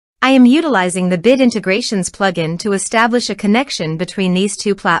I am utilizing the Bit Integrations plugin to establish a connection between these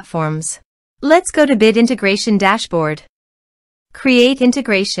two platforms. Let's go to Bit Integration Dashboard. Create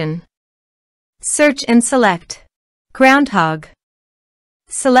integration. Search and select Groundhogg.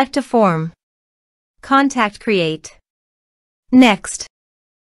 Select a form. Contact create. Next.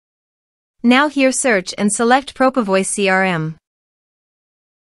 Now here search and select Propovoice CRM.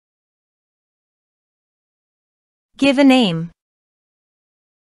 Give a name.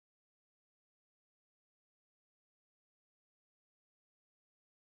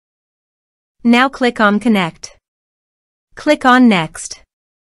 Now click on Connect. Click on Next.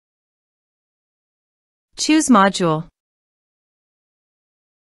 Choose Module.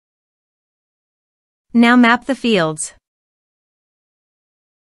 Now map the fields.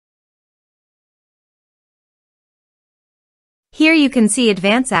 Here you can see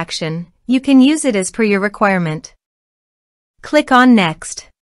Advance Action. You can use it as per your requirement. Click on Next.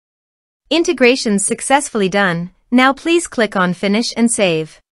 Integrations successfully done. Now please click on Finish and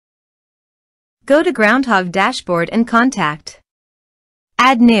Save. Go to Groundhogg Dashboard and Contact.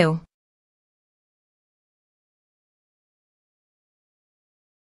 Add New.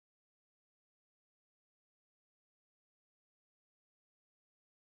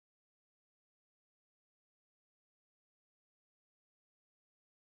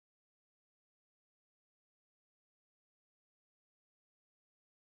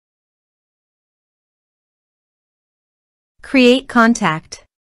 Create contact.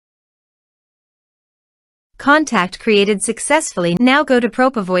 Contact created successfully. Now go to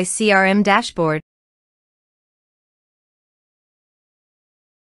Propovoice CRM dashboard.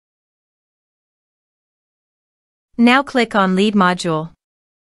 Now click on Lead module.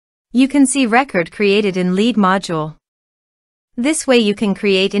 You can see record created in Lead module. This way you can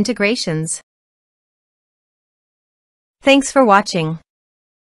create integrations. Thanks for watching.